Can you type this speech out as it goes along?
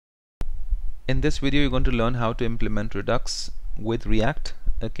in this video you're going to learn how to implement Redux with React.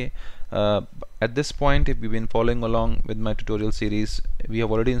 Okay, at this point, if you've been following along with my tutorial series, we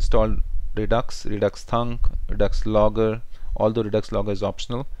have already installed Redux, Redux Thunk, Redux Logger, although Redux Logger is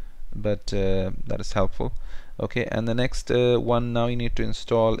optional, but that is helpful. Okay, and the next one now you need to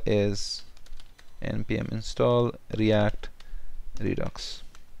install is npm install react redux.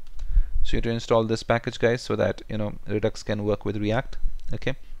 So you need to install this package, guys, so that Redux can work with React.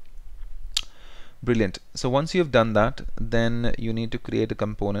 Okay, brilliant. So once you've done that, then you need to create a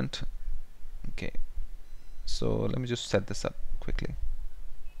component. Okay, so let me just set this up quickly.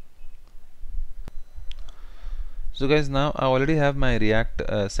 So guys, now I already have my React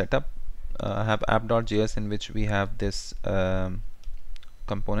setup. I have app.js in which we have this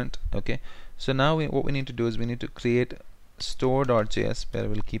component. Okay, so now what we need to do is we need to create store.js where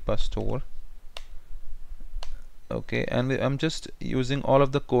we'll keep our store. Okay, and I'm just using all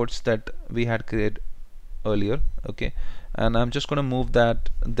of the codes that we had created earlier. Okay, and I'm just going to move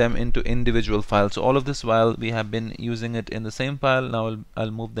them into individual files. So all of this while we have been using it in the same file, now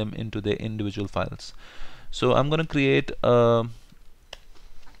I'll move them into the individual files. So I'm going to create a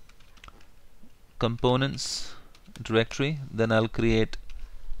components directory, then I'll create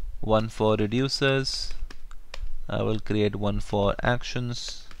one for reducers, I will create one for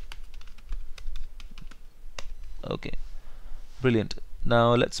actions. Okay, brilliant.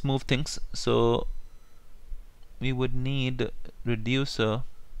 Now let's move things. So we would need reducer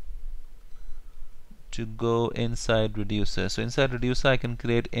to go inside reducer. So inside reducer I can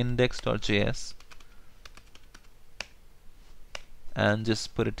create index.js and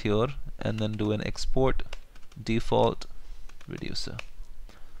just put it here and then do an export default reducer.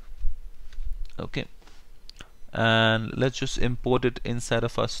 Okay, and let's just import it inside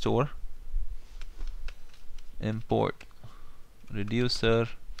of our store. Import reducer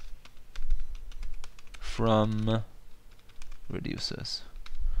from reducers.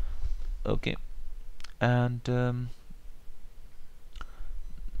 Okay, and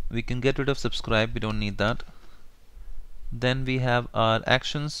we can get rid of subscribe, we don't need that. Then we have our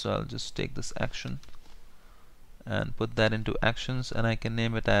actions, so I'll just take this action and put that into actions, and I can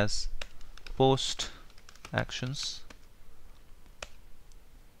name it as post actions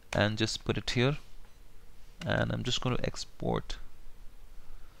and just put it here, and I'm just going to export.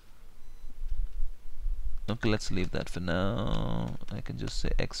 Okay, let's leave that for now. I can just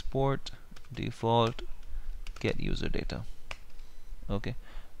say export default get user data. Okay,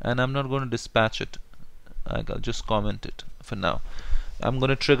 and I'm not going to dispatch it, I'll just comment it for now. I'm going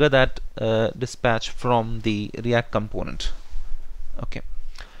to trigger that dispatch from the React component. Okay,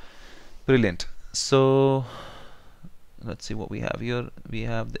 brilliant. So let's see what we have here. We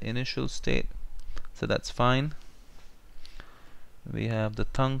have the initial state, so that's fine. We have the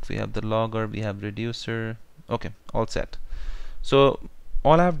thunk, we have the logger, we have reducer. Okay, all set. So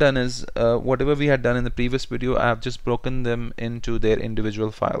all I've done is whatever we had done in the previous video, I've just broken them into their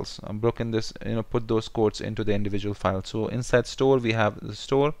individual files. I've broken this, put those codes into the individual files. So inside store we have the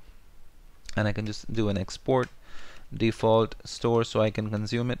store, and I can just do an export default store so I can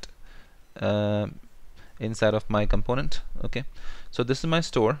consume it inside of my component. Okay, so this is my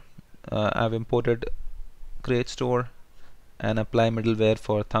store. I've imported createStore and apply middleware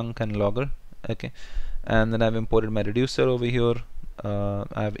for thunk and logger. Okay, and then I've imported my reducer over here.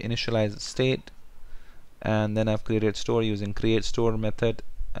 I've initialized state, and then I've created store using createStore method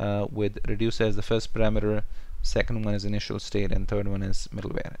with reducer as the first parameter, second one is initial state, and third one is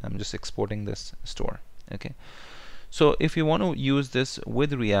middleware. I'm just exporting this store. Okay, so if you want to use this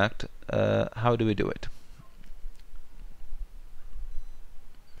with React, how do we do it?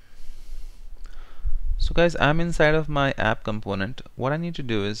 So guys, I'm inside of my app component. What I need to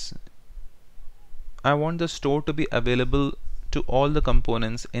do is I want the store to be available to all the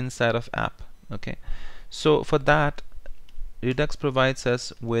components inside of app. Okay, so for that Redux provides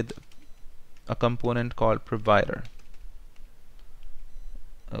us with a component called provider.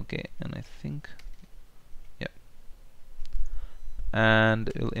 Okay, and I think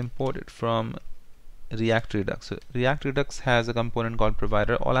and we'll import it from React Redux. So React Redux has a component called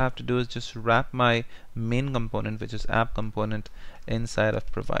provider. All I have to do is just wrap my main component, which is app component, inside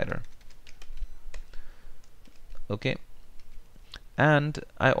of provider. Okay, and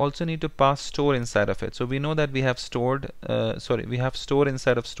I also need to pass store inside of it. So we know that we have stored we have store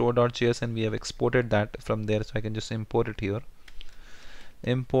inside of store.js, and we have exported that from there, so I can just import it here.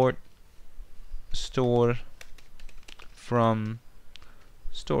 Import store from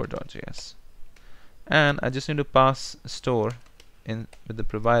store.js, and I just need to pass store in with the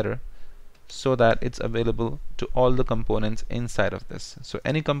provider so that it's available to all the components inside of this. So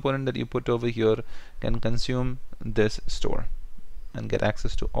any component that you put over here can consume this store and get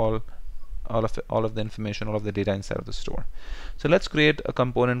access to all of the information, all of the data inside of the store. So let's create a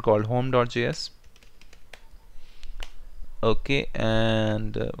component called home.js. Okay,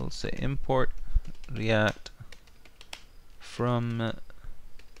 and we'll say import React from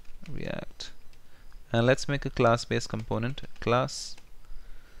React, and let's make a class-based component. Class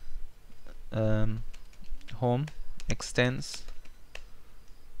home extends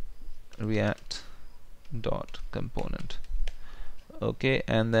React dot component. Okay,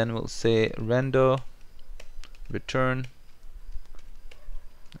 and then we'll say render return,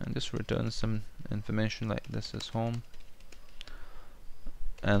 and just return some information like this is home,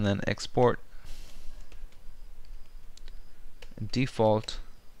 and then export default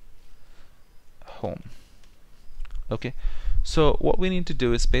home. Okay, so what we need to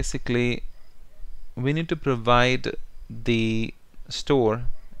do is basically we need to provide the store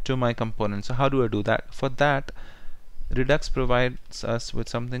to my component. So how do I do that? For that, Redux provides us with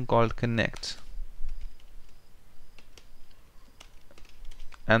something called connect,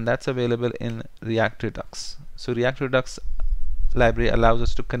 and that's available in React Redux. So React Redux library allows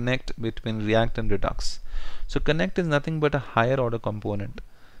us to connect between React and Redux. So connect is nothing but a higher order component.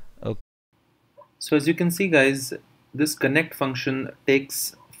 Okay. So as you can see, guys, this connect function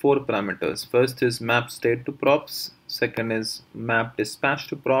takes 4 parameters. First is map state to props, second is map dispatch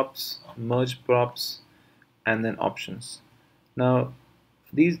to props, merge props, and then options. Now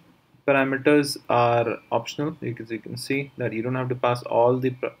these parameters are optional, because you can see that you don't have to pass all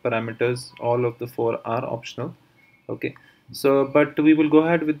the parameters. All of the 4 are optional. Okay, so but we will go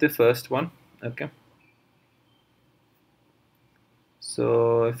ahead with the first one. Okay,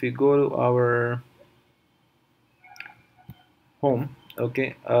 so if we go to our home,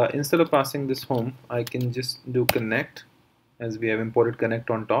 okay, instead of passing this home, I can just do connect, as we have imported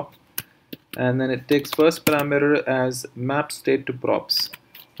connect on top, and then it takes first parameter as map state to props.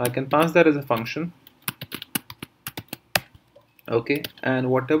 I can pass that as a function. Okay,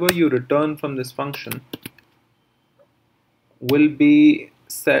 and whatever you return from this function will be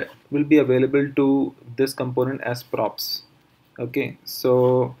available to this component as props. Okay,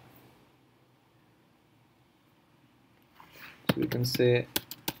 so we can say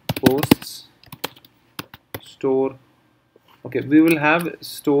posts store. Okay, we will have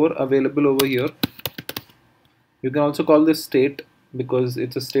store available over here. You can also call this state, because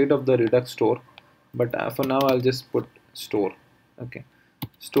it's a state of the Redux store, but for now I'll just put store. Okay,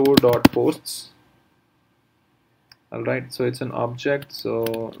 store.posts. Alright, so it's an object,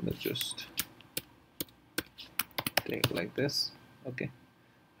 so let's just take it like this. Okay,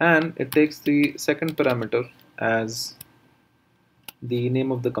 and it takes the second parameter as the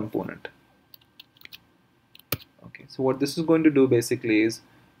name of the component. Okay, so what this is going to do basically is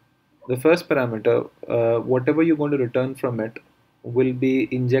the first parameter, whatever you're going to return from it will be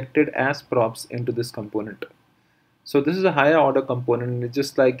injected as props into this component. So this is a higher order component. It's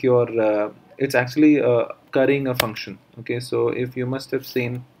just like your it's actually currying a function. Okay, so if you must have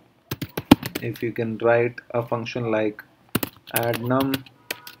seen, if you can write a function like add num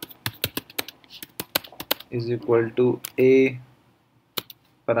is equal to a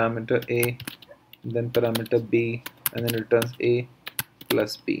parameter a, then parameter b, and then returns a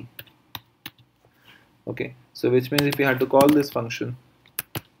plus b. Okay, so which means if you had to call this function,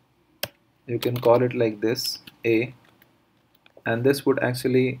 you can call it like this, a, and this would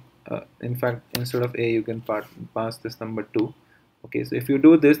actually in fact, instead of a, you can pass this number 2. Okay, so if you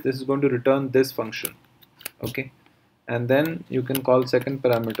do this, this is going to return this function. Okay, and then you can call second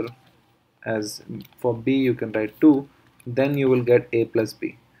parameter as, for b you can write 2, then you will get a plus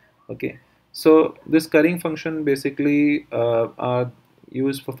b. Okay, so this currying function basically are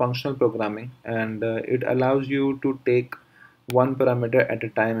used for functional programming, and it allows you to take one parameter at a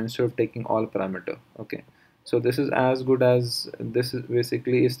time instead of taking all parameter. Okay, so this is as good as, this is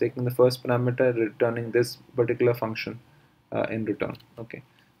basically is taking the first parameter, returning this particular function in return. Okay,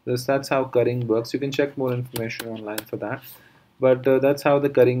 that's how currying works. You can check more information online for that, but that's how the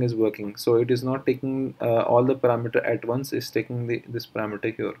currying is working. So it is not taking all the parameter at once, it's taking this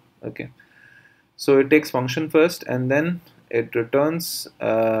parameter here. Okay, so it takes function first, and then it returns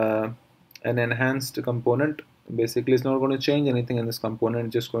an enhanced component. Basically it's not going to change anything in this component,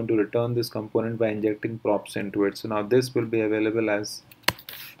 it's just going to return this component by injecting props into it. So now this will be available as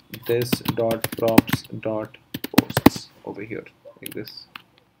this dot props dot posts over here like this,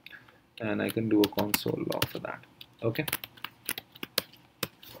 and I can do a console log for that. Okay,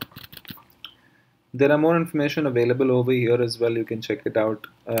 there are more information available over here as well, you can check it out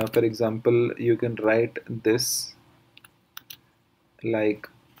For example, you can write this like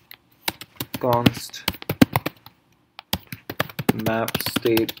const map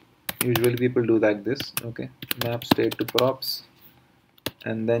state. Usually people do like this. Okay, map state to props,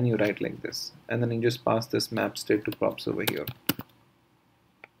 and then you write like this, and then you just pass this map state to props over here.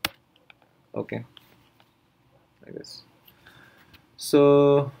 Okay, like this.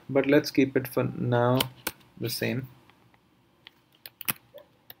 So, but let's keep it for now the same.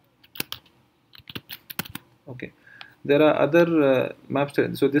 Okay, there are other maps.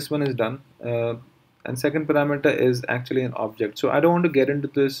 So this one is done. And second parameter is actually an object. So I don't want to get into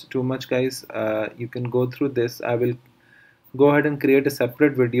this too much, guys. You can go through this. I will go ahead and create a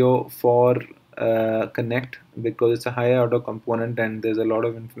separate video for connect, because it's a higher order component and there's a lot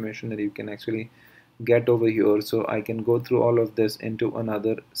of information that you can actually get over here. So I can go through all of this into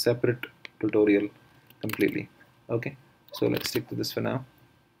another separate tutorial completely. Okay, so let's stick to this for now.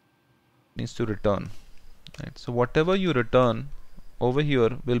 Needs to return. Right. So whatever you return over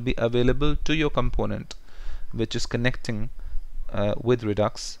here will be available to your component which is connecting with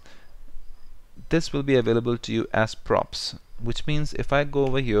Redux. This will be available to you as props, which means if I go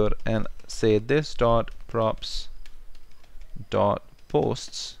over here and say this dot props dot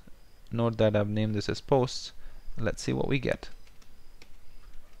posts, note that I've named this as posts. Let's see what we get.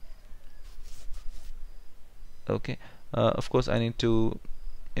 Okay, of course I need to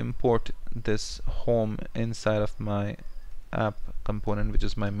import this home inside of my app component, which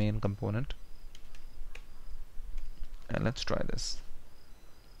is my main component, and let's try this.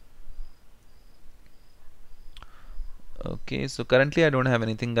 Okay, so currently I don't have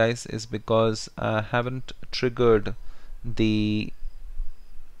anything, guys, is because I haven't triggered the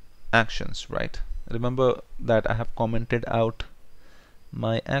actions, right? Remember that I have commented out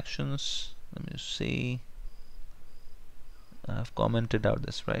my actions. Let me see. I have commented out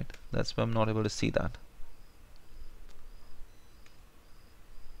this, right? That's why I'm not able to see that.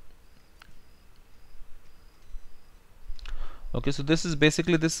 Okay, so this is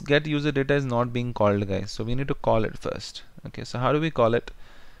basically, this get user data is not being called, guys, so we need to call it first. Okay, so how do we call it?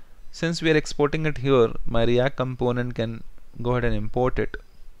 Since we are exporting it here, my React component can go ahead and import it.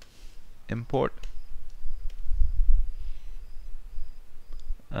 Import,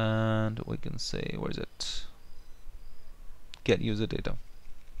 and we can say, where is it? Get user data.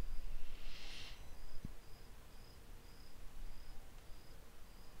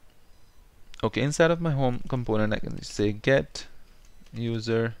 Okay, inside of my home component I can just say get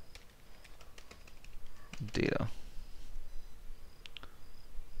user data.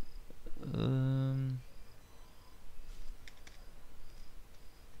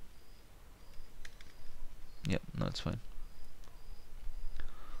 Yep, no, it's fine.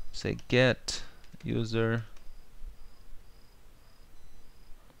 Say get user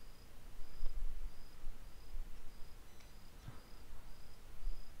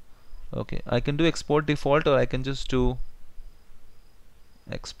okay, I can do export default, or I can just do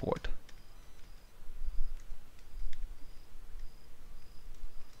export.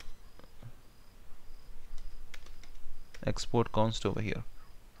 Export const over here.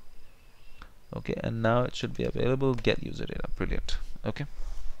 Okay, and now it should be available. Get user data. Brilliant. Okay,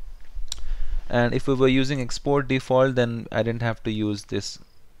 and if we were using export default, then I didn't have to use this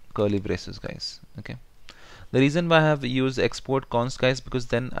curly braces, guys. Okay, the reason why I have used export const, guys, because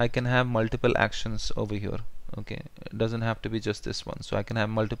then I can have multiple actions over here. Okay, it doesn't have to be just this one, so I can have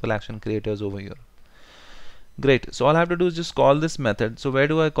multiple action creators over here. Great, so all I have to do is just call this method. So where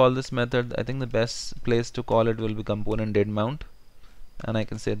do I call this method? I think the best place to call it will be component did mount, and I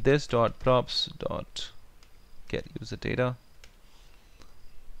can say this dot props dot get user data.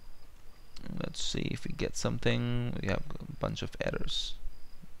 Let's see if we get something. We have a bunch of errors.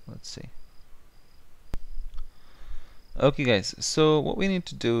 Let's see. Okay, guys, so what we need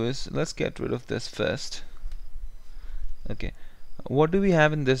to do is, let's get rid of this first. Okay, what do we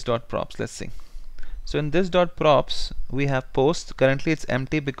have in this dot props? Let's see. So in this dot props we have post. Currently it's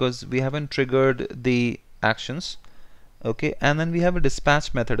empty because we haven't triggered the actions. Okay, and then we have a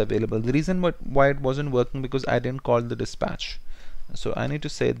dispatch method available. The reason why it wasn't working, because I didn't call the dispatch. So I need to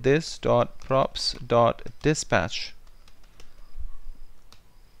say this dot props dot dispatch,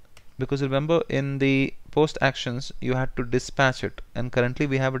 because remember in the post actions you had to dispatch it, and currently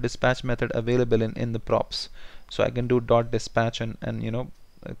we have a dispatch method available in the props. So I can do dot dispatch and you know,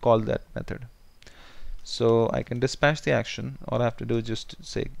 call that method. So I can dispatch the action. All I have to do is just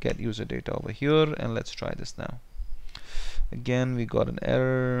say get user data over here, and let's try this now. Again, we got an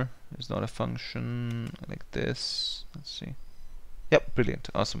error. It's not a function like this. Let's see. Yep, brilliant,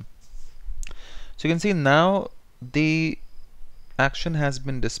 awesome. So you can see now the action has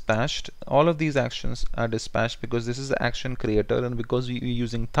been dispatched. All of these actions are dispatched because this is the action creator, and because we're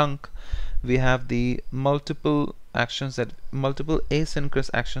using thunk, we have the multiple asynchronous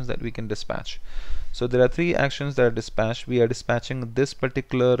actions that we can dispatch. So there are 3 actions that are dispatched. We are dispatching this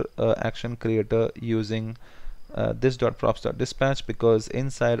particular action creator using this.props.dispatch, because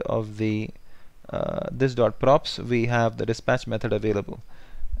inside of the this.props we have the dispatch method available.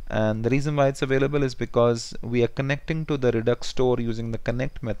 And the reason why it's available is because we are connecting to the Redux store using the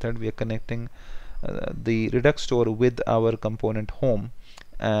connect method. We are connecting the Redux store with our component home,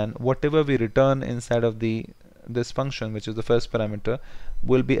 and whatever we return inside of this function, which is the first parameter,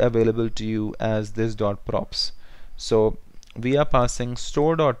 will be available to you as this.props. So we are passing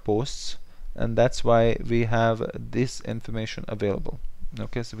store.posts, and that's why we have this information available.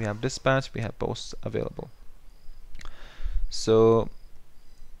 Okay, so we have dispatch, we have posts available. So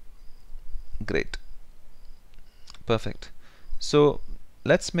great, perfect. So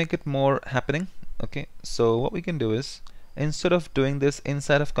let's make it more happening. Okay, so what we can do is, instead of doing this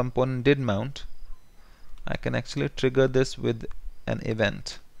inside of component did mount, I can actually trigger this with an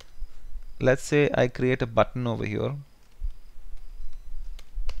event. Let's say I create a button over here.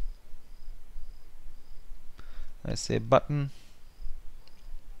 I say button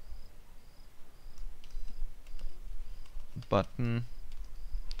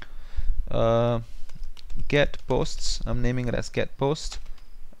get posts. I'm naming it as get post,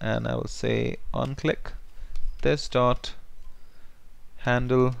 and I will say on click this dot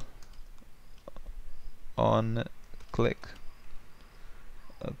handle on click.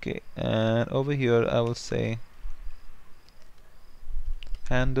 Okay, and over here I will say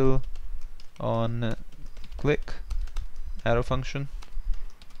handle on click arrow function,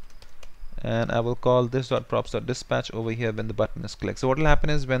 and I will call this.props.dispatch over here when the button is clicked. So what will happen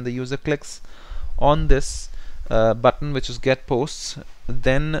is, when the user clicks on this button, which is get posts,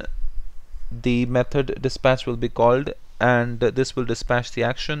 then the method dispatch will be called, and this will dispatch the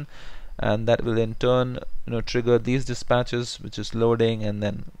action, and that will in turn trigger these dispatches, which is loading and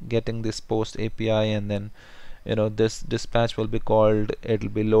then getting this post API, and then this dispatch will be called, it will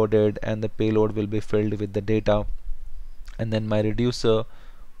be loaded, and the payload will be filled with the data. And then my reducer,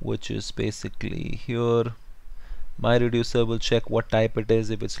 which is basically here, my reducer will check what type it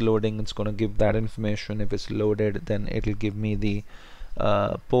is. If it's loading, it's going to give that information. If it's loaded, then it will give me the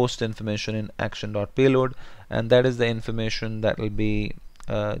post information in action.payload, and that is the information that will be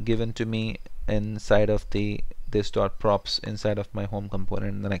given to me inside of the this.props inside of my home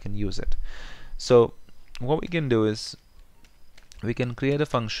component, and then I can use it. So what we can do is, we can create a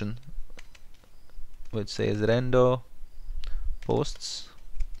function which says render posts,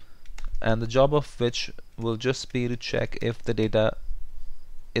 and the job of which will just be to check if the data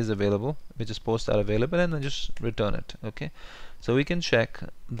is available, which is posts are available, and then just return it. Okay, so we can check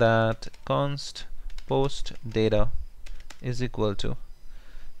that const post data is equal to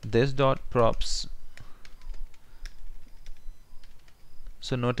this.props.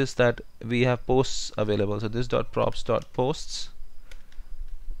 So notice that we have posts available, so this.props.posts.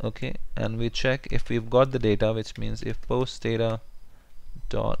 Okay, and we check if we've got the data, which means if post data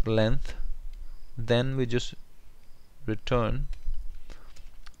dot length, then we just return.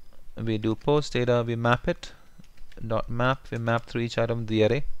 We do post data, we map it dot map, we map through each item of the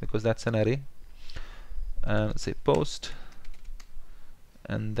array because that's an array, and say post,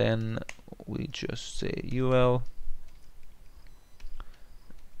 and then we just say ul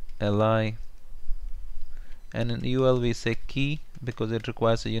li, and in ul we say key because it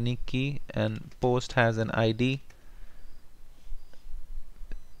requires a unique key, and post has an ID.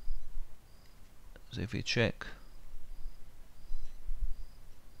 So if you check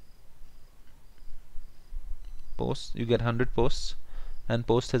posts, you get 100 posts, and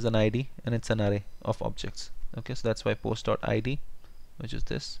post has an ID, and it's an array of objects. Okay, so that's why post.id, which is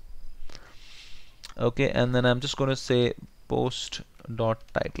this. Okay, and then I'm just going to say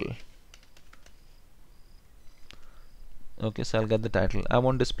post.title. Okay, so I'll get the title. I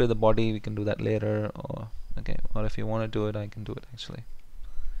won't display the body, we can do that later, or okay, or if you want to do it, I can do it actually.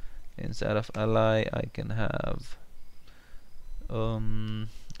 Inside of li, I can have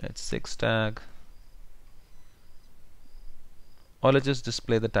it's 6 tag, or let's just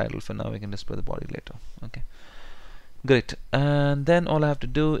display the title for now. We can display the body later. Okay, great. And then all I have to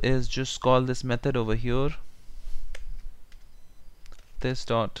do is just call this method over here, this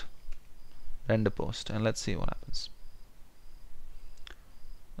dot render post, and let's see what happens.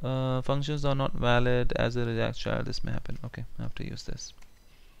 Functions are not valid as a React child. This may happen. Okay, I have to use this.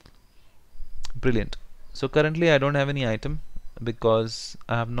 Brilliant. So currently I don't have any item because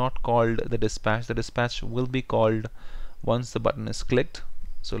I have not called the dispatch. The dispatch will be called once the button is clicked.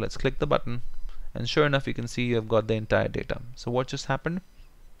 So let's click the button, and sure enough you can see you have got the entire data. So what just happened?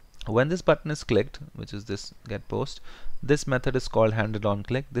 When this button is clicked, which is this get post, this method is called handle on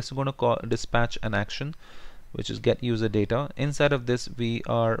click. This is going to dispatch an action which is get user data. Inside of this we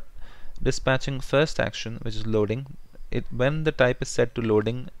are dispatching first action, which is loading. When the type is set to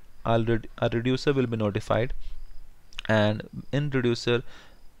loading, our reducer will be notified, and in reducer,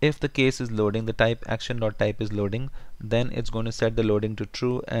 if the case is loading, the type action.type is loading, then it's going to set the loading to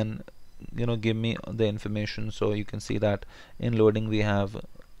true and give me the information. So you can see that in loading we have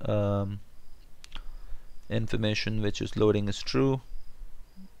information which is loading is true.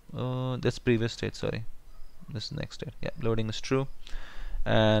 That's previous state, sorry, this is next state. Yeah, loading is true,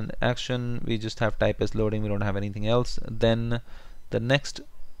 and action we just have type as loading, we don't have anything else. Then the next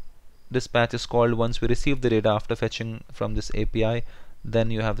dispatch is called once we receive the data after fetching from this API.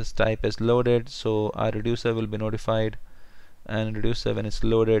 Then you have this type as loaded, so our reducer will be notified, and reducer when it's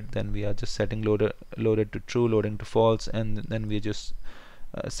loaded, then we are just setting loaded to true, loading to false, and then we just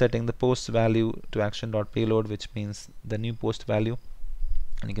setting the post value to action.payload, which means the new post value,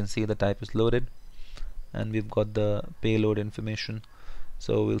 and you can see the type is loaded, and we've got the payload information.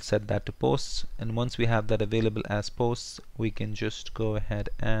 So we'll set that to posts, and once we have that available as posts, we can just go ahead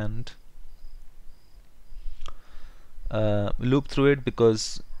and loop through it,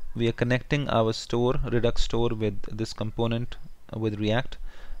 because we are connecting our store, Redux store, with this component with React,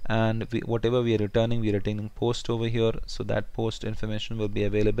 and whatever we are returning post over here. So that post information will be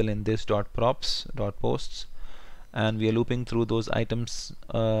available in this .props.posts, and we are looping through those items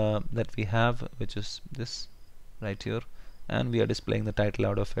that we have, which is this right here, and we are displaying the title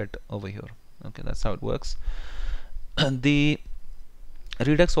out of it over here. Okay, that's how it works. And the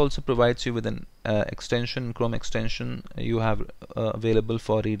Redux also provides you with an extension, Chrome extension you have available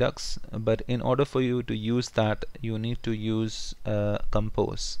for Redux, but in order for you to use that, you need to use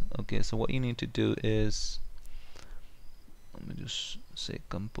Compose. Okay, so what you need to do is, let me just say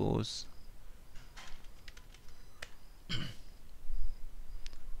Compose.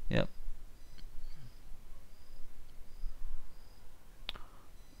 Yep.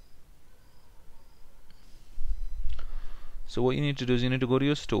 So what you need to do is you need to go to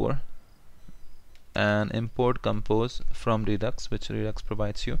your store and import Compose from Redux, which Redux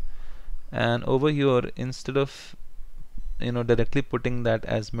provides you. And over here, instead of directly putting that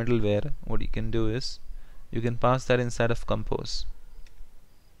as middleware, what you can do is you can pass that inside of Compose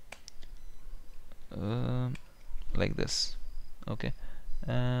like this. Okay,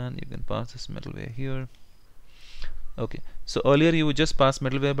 and you can pass this middleware here. Okay, so earlier you would just pass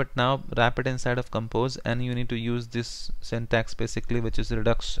middleware, but now wrap it inside of Compose, and you need to use this syntax basically, which is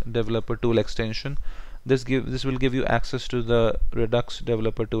Redux Developer Tool extension. This will give you access to the Redux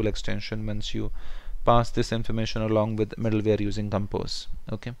Developer Tool extension once you pass this information along with middleware using Compose.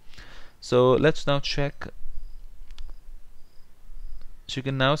 Okay, so let's now check. So you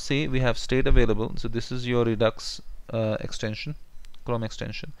can now see we have state available. So this is your Redux extension, Chrome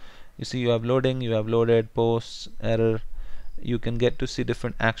extension. You see you have loading, you have loaded, posts, error. You can get to see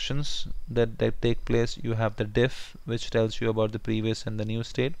different actions that take place. You have the diff, which tells you about the previous and the new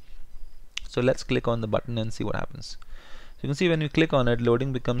state. So let's click on the button and see what happens. So you can see when you click on it,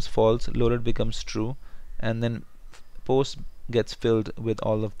 loading becomes false, loaded becomes true, and then post gets filled with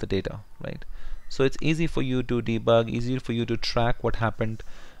all of the data, right? So it's easy for you to debug, easy for you to track what happened.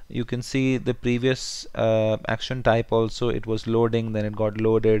 You can see the previous action type also, it was loading, then it got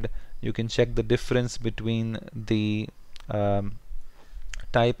loaded. You can check the difference between the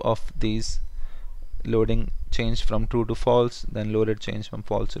type of these. Loading changed from true to false, then loaded changed from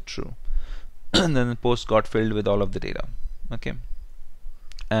false to true. And then the post got filled with all of the data. Okay,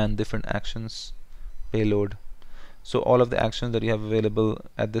 and different actions, payload. So all of the actions that you have available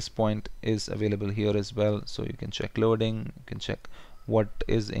at this point is available here as well. So you can check loading, you can check what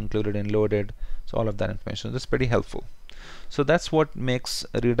is included in loaded, so all of that information. That's pretty helpful. So that's what makes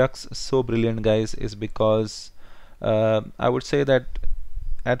Redux so brilliant, guys, is because I would say that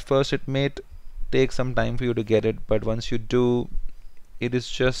at first it may take some time for you to get it, but once you do, it is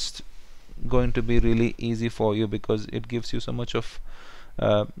just going to be really easy for you, because it gives you so much of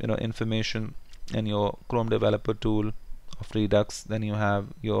information in your Chrome developer tool of Redux. Then you have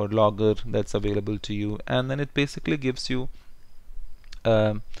your logger that's available to you, and then it basically gives you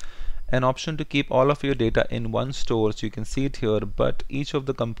an option to keep all of your data in one store. So you can see it here, but each of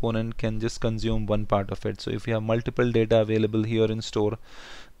the component can just consume one part of it. So if you have multiple data available here in store,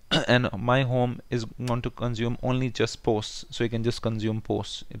 and my home is want to consume only just posts, so you can just consume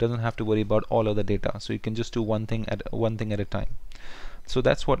posts. It doesn't have to worry about all of the data, so you can just do one thing at a time. So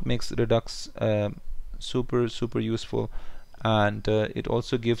that's what makes Redux super useful, and it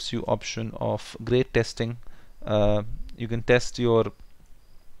also gives you option of great testing. You can test your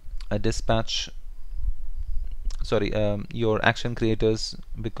dispatch, sorry, your action creators,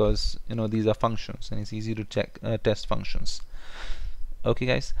 because these are functions and it's easy to check test functions. Okay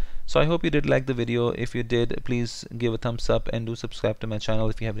guys, so I hope you did like the video. If you did, please give a thumbs up and do subscribe to my channel.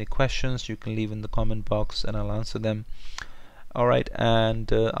 If you have any questions, you can leave in the comment box and I'll answer them. Alright,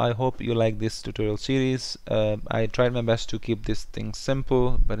 and I hope you like this tutorial series. I tried my best to keep this thing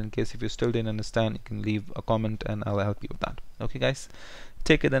simple, but in case if you still didn't understand, you can leave a comment and I'll help you with that. Okay guys,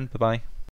 take it then, bye bye.